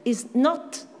assessment is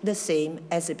not the same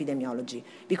as epidemiology,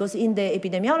 because in the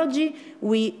epidemiology,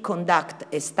 we conduct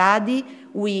a study,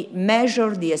 we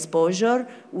measure the exposure,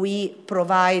 we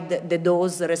provide the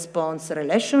dose-response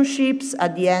relationships.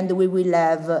 At the end, we will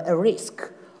have a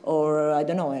risk, or I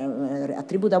don't know,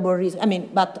 attributable risk,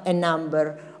 but a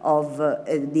number of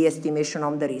the estimation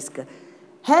of the risk.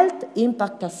 Health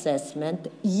impact assessment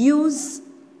use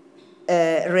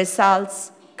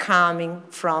results coming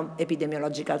from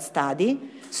epidemiological study.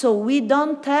 So we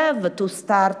don't have to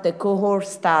start a cohort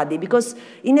study, because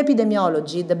in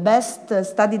epidemiology, the best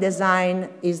study design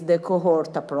is the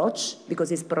cohort approach,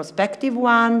 because it's prospective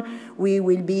one. We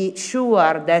will be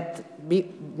sure that the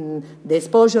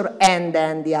exposure and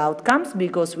then the outcomes,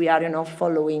 because we are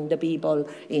following the people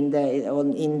in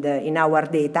our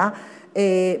data.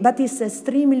 But it's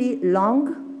extremely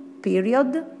long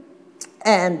period,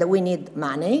 and we need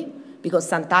money, because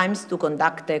sometimes to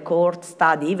conduct a cohort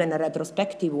study, even a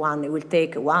retrospective one, it will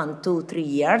take 1, 2, 3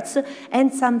 years,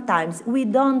 and sometimes we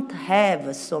don't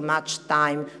have so much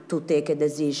time to take a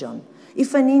decision.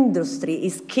 If an industry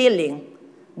is killing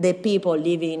the people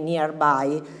living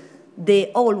nearby,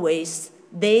 they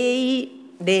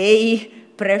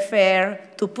prefer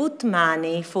to put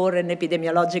money for an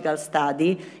epidemiological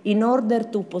study in order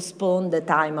to postpone the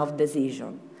time of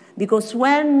decision. Because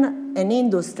when an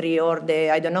industry or the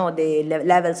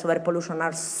levels of air pollution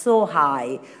are so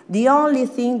high, the only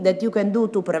thing that you can do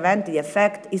to prevent the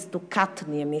effect is to cut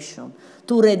the emission,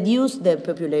 to reduce the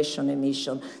population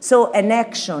emission. So an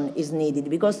action is needed,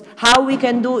 because how we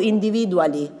can do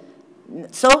individually.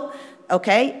 So,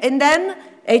 okay, and then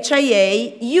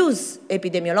IEHIA use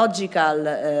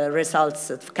epidemiological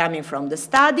results coming from the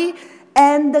study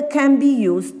and can be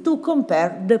used to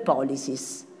compare the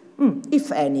policies.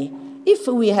 If any. If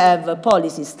we have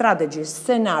policy, strategies,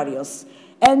 scenarios,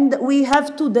 and we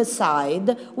have to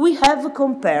decide, we have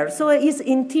compared. So it's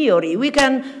in theory. We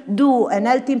can do an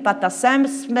health impact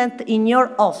assessment in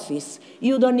your office.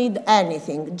 You don't need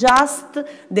anything, just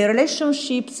the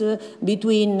relationships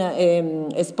between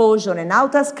exposure and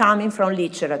outcomes coming from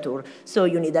literature. So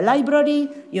you need a library,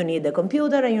 you need a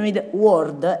computer, and you need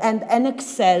Word and an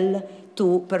Excel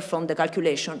to perform the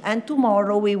calculation. And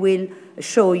tomorrow we will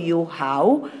show you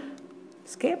how.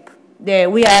 Skip.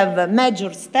 We have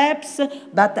major steps,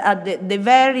 but at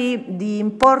the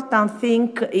important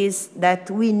thing is that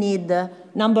we need,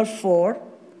 number 4,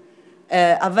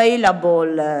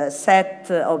 available set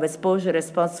of exposure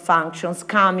response functions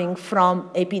coming from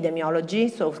epidemiology,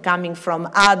 so coming from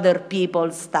other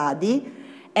people's study.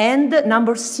 And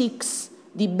number 6,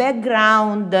 the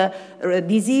background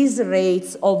disease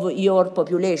rates of your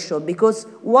population, because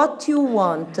what you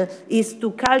want is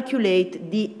to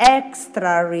calculate the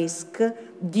extra risk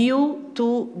due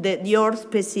to your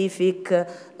specific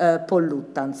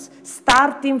pollutants,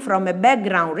 starting from a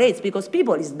background rates, because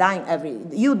people is dying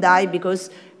you die because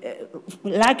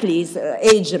likely it's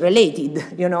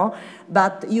age-related, you know,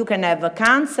 but you can have a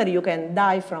cancer, you can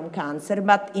die from cancer,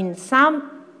 but in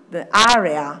some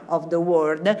area of the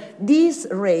world, these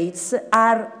rates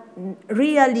are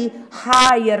really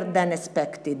higher than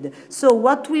expected. So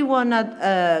what we want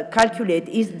to calculate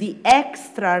is the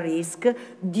extra risk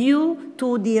due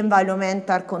to the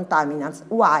environmental contaminants.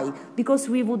 Why? Because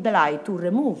we would like to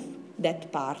remove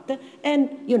that part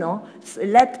and, you know,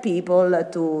 let people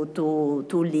to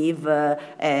live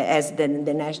as the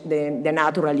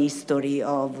natural history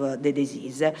of the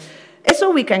disease. And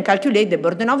so we can calculate the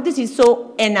burden of disease,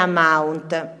 so an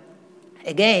amount.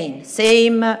 Again,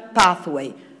 same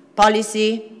pathway.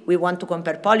 Policy, we want to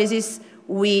compare policies.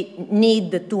 We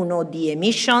need to know the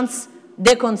emissions,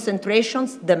 the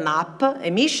concentrations, the map.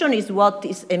 Emission is what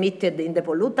is emitted in the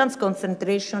pollutants.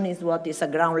 Concentration is what is a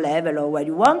ground level or where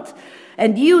you want.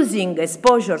 And using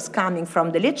exposures coming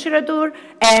from the literature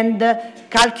and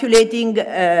calculating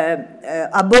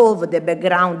above the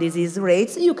background disease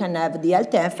rates, you can have the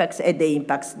health effects and the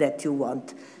impacts that you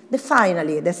want.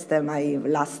 Finally, that's my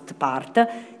last part,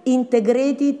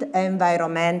 integrated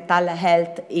environmental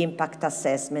health impact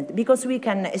assessment, because we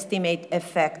can estimate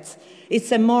effects.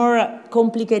 It's a more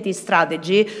complicated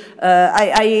strategy.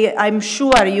 I'm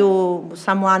sure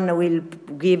someone will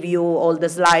give you all the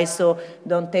slides, so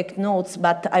don't take notes,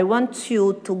 but I want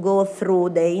you to go through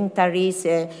the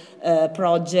INTA-RISE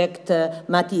project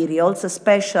materials,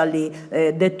 especially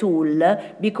the tool,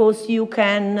 because you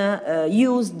can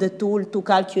use the tool to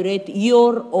calculate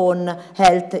your own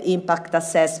health impact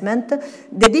assessment.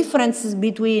 The difference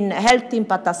between health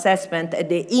impact assessment and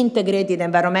the integrated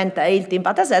environmental health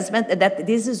impact assessment is that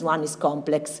this one is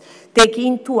complex. Take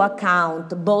into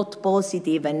account both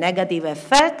positive and negative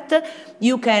effect.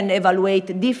 You can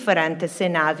evaluate different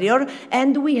scenarios,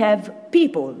 and we have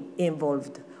people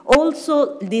involved.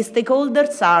 Also, the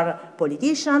stakeholders are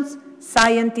politicians,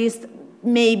 scientists,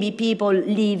 maybe people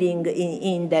living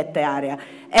in that area.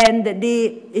 And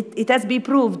it has been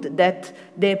proved that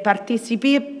the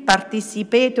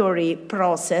participatory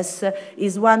process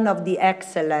is one of the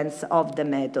excellence of the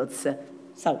methods.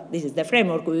 So this is the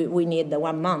framework. We need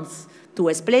 1 month to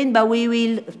explain, but we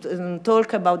will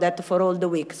talk about that for all the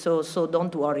week, so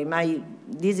don't worry.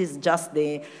 This is just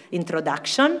the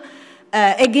introduction.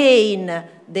 Again,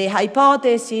 the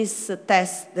hypothesis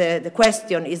test, the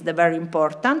question is very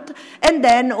important. And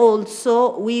then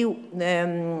also,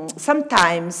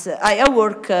 sometimes I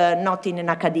work not in an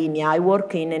academia, I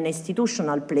work in an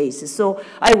institutional place. So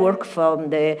I work from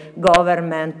the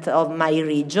government of my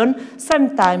region.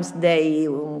 Sometimes they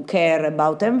care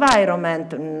about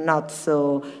environment, not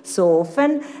so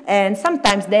often. And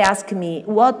sometimes they ask me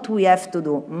what we have to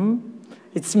do.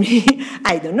 It's me,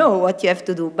 I don't know what you have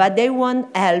to do, but they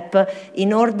want help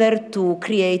in order to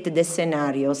create the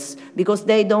scenarios, because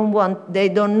they don't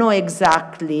know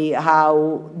exactly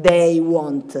how they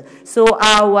want. So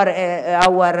our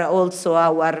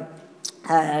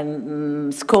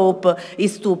scope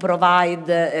is to provide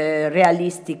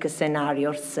realistic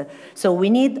scenarios. So we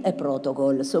need a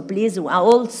protocol. So please,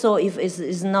 also if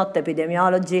it's not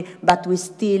epidemiology, but we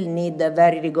still need a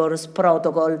very rigorous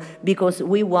protocol, because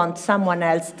we want someone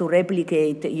else to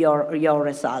replicate your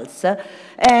results.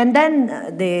 And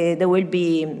then there will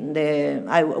be,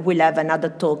 I will have another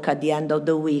talk at the end of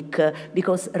the week,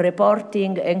 because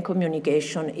reporting and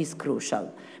communication is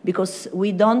crucial. Because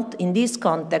we don't, in this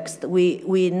context,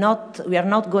 we are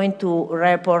not going to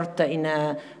report in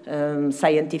a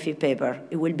scientific paper.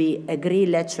 It will be a great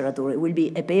literature. It will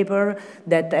be a paper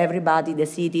that everybody, the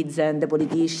citizens, the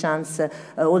politicians,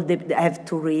 all have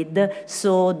to read.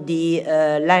 So the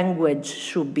language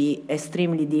should be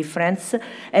extremely different.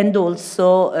 And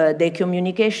also the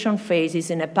communication phase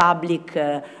is in a public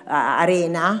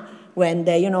arena, when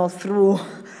they, through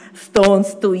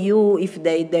stones to you if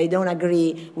they don't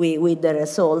agree with the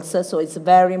results. So it's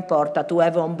very important to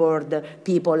have on board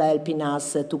people helping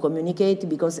us to communicate,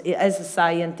 because as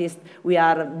scientists, we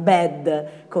are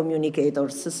bad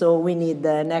communicators. So we need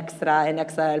an extra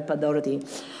help, Dorothy.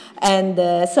 And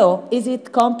so is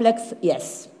it complex?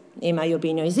 Yes. In my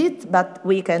opinion, is it? But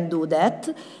we can do that.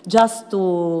 Just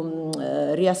to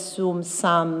reassume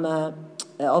some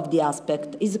of the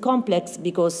aspect. It's complex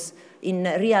because in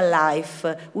real life,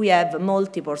 we have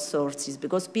multiple sources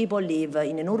because people live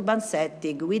in an urban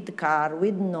setting with car,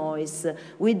 with noise,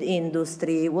 with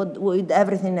industry, with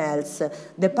everything else.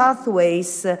 The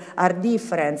pathways are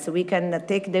different. We can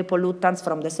take the pollutants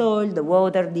from the soil, the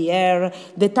water, the air,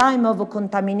 the time of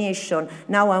contamination.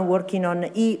 Now I'm working on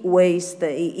e-waste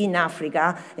in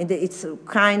Africa, and it's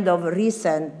kind of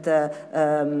recent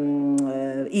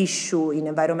issue in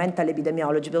environmental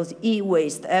epidemiology because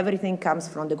e-waste, everything comes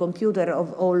from the computer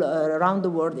of all around the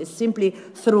world. It's simply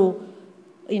through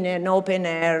in an open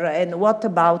air. And what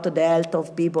about the health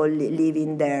of people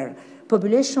living there?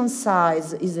 Population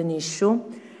size is an issue,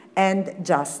 and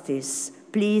justice.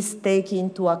 Please take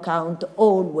into account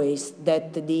always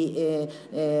that the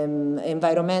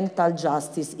environmental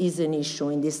justice is an issue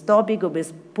in this topic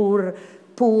because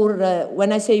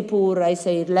when I say poor, I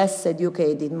say less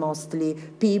educated mostly.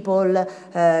 People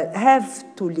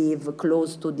have to live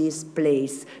close to this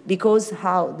place because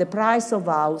the price of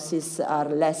houses are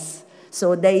less.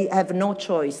 So they have no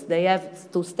choice. They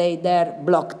have to stay there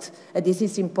blocked. And this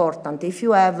is important. If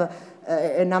you have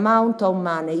an amount of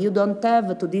money, you don't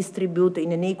have to distribute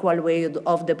in an equal way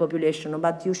of the population,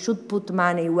 but you should put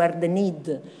money where the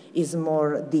need is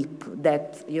more deep,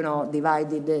 that, you know,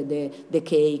 divided the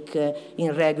cake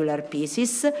in regular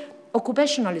pieces.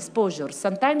 Occupational exposure.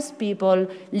 Sometimes people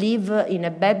live in a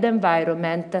bad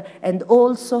environment and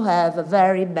also have a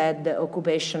very bad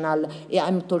occupational,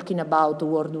 I'm talking about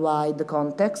worldwide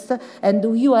context,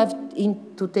 and you have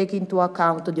to take into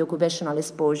account the occupational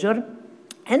exposure.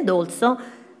 And also,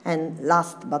 and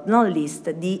last but not least,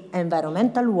 the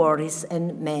environmental worries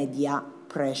and media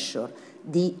pressure,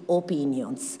 the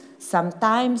opinions.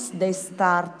 Sometimes they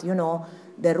start, you know,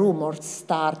 the rumors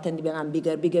start and become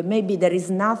bigger, bigger. Maybe there is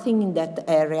nothing in that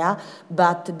area,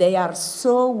 but they are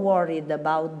so worried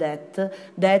about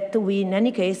that we, in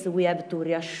any case, we have to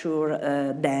reassure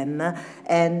them.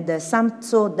 And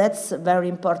so that's very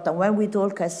important. When we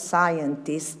talk as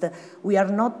scientists, we are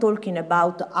not talking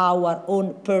about our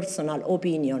own personal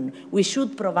opinion. We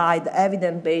should provide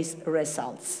evidence-based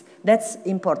results. That's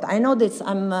important. I know that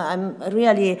I'm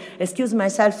really, excuse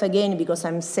myself again because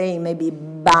I'm saying maybe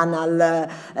banal,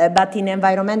 but in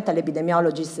environmental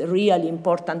epidemiology it's really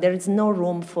important. There is no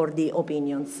room for the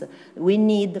opinions. We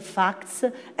need facts,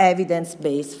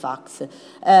 evidence-based facts.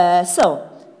 So,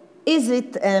 is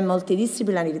it a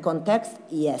multidisciplinary context?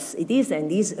 Yes, it is. In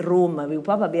this room, we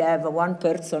probably have one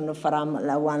person from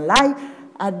one line.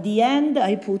 At the end,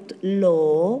 I put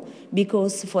law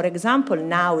because, for example,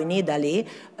 now in Italy,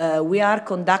 we are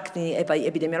conducting an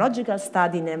epidemiological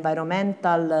study in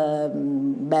environmental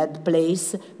bad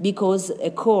place because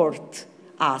a court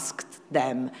asked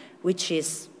them, which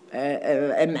is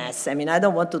a mess. I mean, I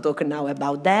don't want to talk now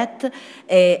about that.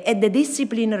 And the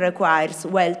discipline requires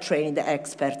well-trained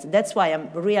experts. That's why I'm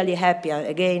really happy.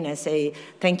 Again, I say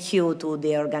thank you to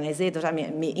the organizers, I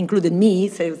mean, including me,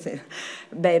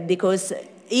 because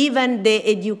even the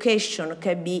education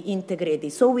can be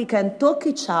integrated. So we can talk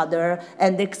each other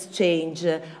and exchange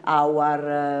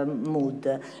our mood.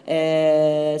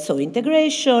 So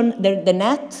integration, the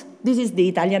net. This is the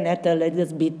Italian net, a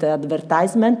little bit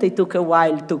advertisement. It took a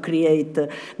while to create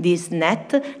this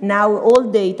net. Now all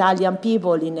the Italian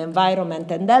people in environment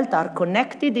and health are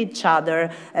connected each other,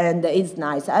 and it's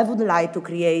nice. I would like to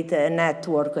create a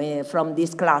network from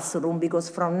this classroom because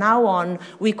from now on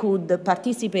we could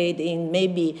participate in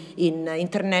maybe in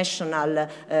international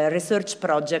research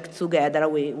projects together.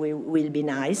 We will be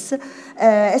nice.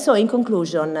 So in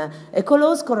conclusion, a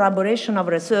close collaboration of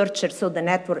researchers, so the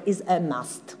network is a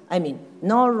must. I mean,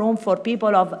 no room for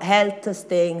people of health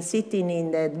sitting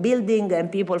in the building and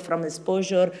people from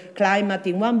exposure, climate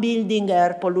in one building,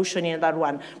 air pollution in another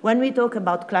one. When we talk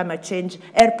about climate change,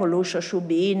 air pollution should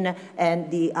be in and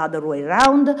the other way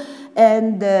around.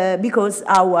 And because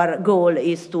our goal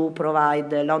is to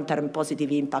provide long-term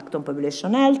positive impact on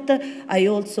population health, I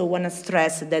also want to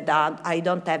stress that I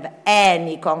don't have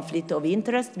any conflict of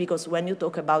interest because when you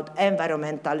talk about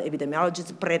environmental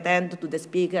epidemiologists, pretend to the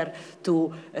speaker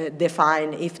to define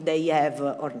if they have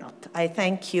or not. I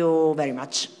thank you very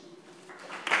much.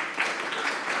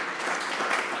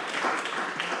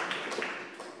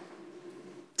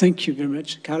 Thank you very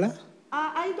much. Carla?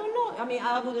 I don't know. I mean,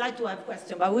 I would like to have a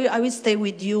question, but I will stay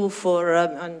with you for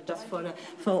just for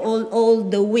all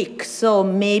the week. So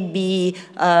maybe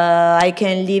I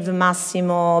can leave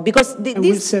Massimo because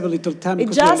we'll save a little time.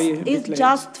 It's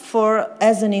just for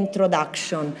as an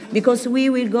introduction because we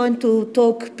will going to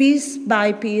talk piece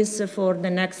by piece for the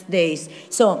next days.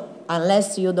 So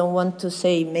unless you don't want to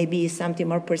say maybe something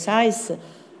more precise,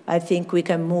 I think we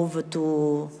can move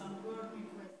to.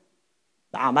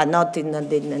 No, but not in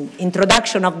the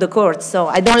introduction of the course. So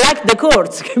I don't like the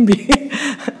course, can be.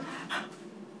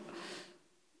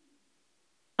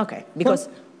 Okay, because...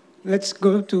 Well, let's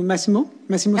go to Massimo.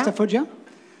 Massimo Stafoggia,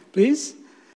 please.